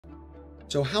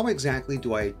So how exactly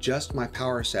do I adjust my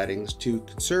power settings to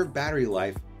conserve battery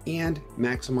life and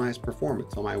maximize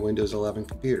performance on my Windows 11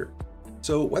 computer?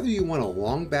 So whether you want a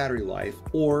long battery life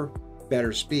or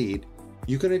better speed,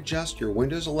 you can adjust your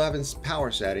Windows 11's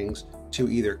power settings to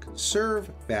either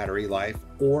conserve battery life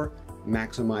or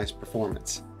maximize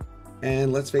performance.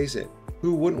 And let's face it,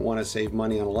 who wouldn't want to save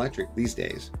money on electric these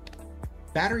days?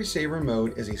 Battery Saver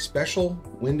Mode is a special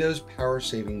Windows power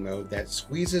saving mode that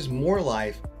squeezes more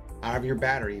life out of your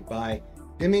battery by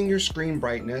dimming your screen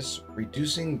brightness,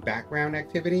 reducing background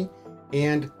activity,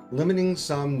 and limiting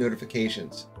some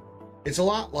notifications. It's a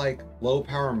lot like low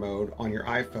power mode on your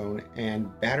iPhone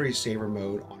and battery saver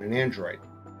mode on an Android.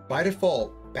 By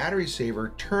default, battery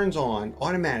saver turns on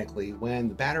automatically when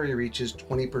the battery reaches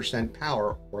 20%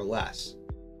 power or less.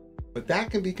 But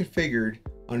that can be configured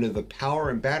under the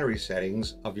power and battery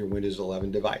settings of your Windows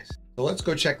 11 device. So let's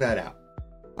go check that out.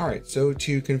 All right, so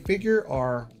to configure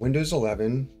our Windows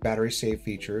 11 battery save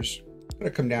features, I'm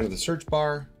going to come down to the search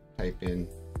bar, type in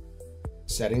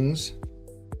settings,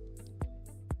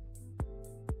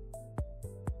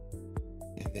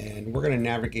 and then we're going to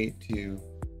navigate to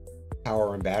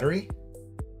power and battery.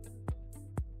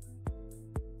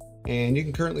 And you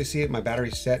can currently see it, my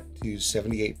battery's set to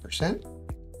 78%.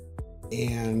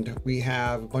 And we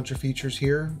have a bunch of features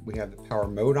here. We have the power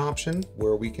mode option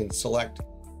where we can select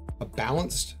a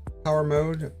balanced power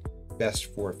mode,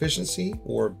 best for efficiency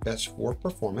or best for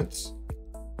performance.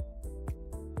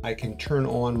 I can turn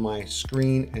on my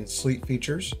screen and sleep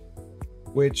features,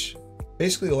 which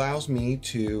basically allows me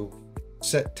to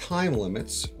set time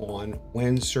limits on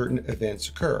when certain events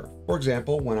occur. For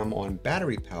example, when I'm on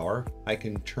battery power, I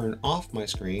can turn off my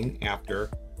screen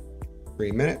after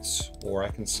 3 minutes, or I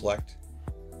can select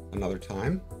another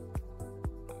time.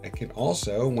 I can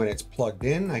also, when it's plugged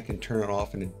in, I can turn it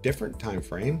off in a different time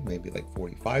frame, maybe like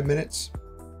 45 minutes.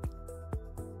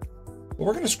 But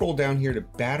we're going to scroll down here to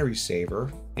battery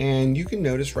saver, and you can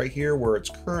notice right here where it's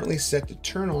currently set to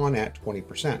turn on at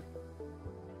 20%.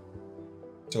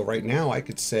 So right now I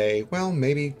could say, well,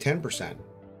 maybe 10%,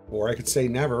 or I could say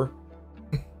never,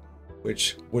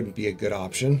 which wouldn't be a good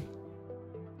option.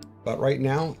 But right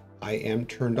now I am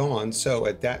turned on. So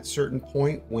at that certain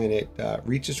point, when it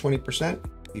reaches 20%,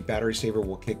 the battery saver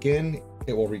will kick in.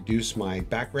 It will reduce my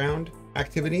background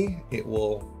activity. It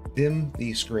will dim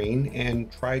the screen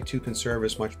and try to conserve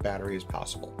as much battery as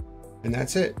possible. And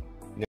that's it.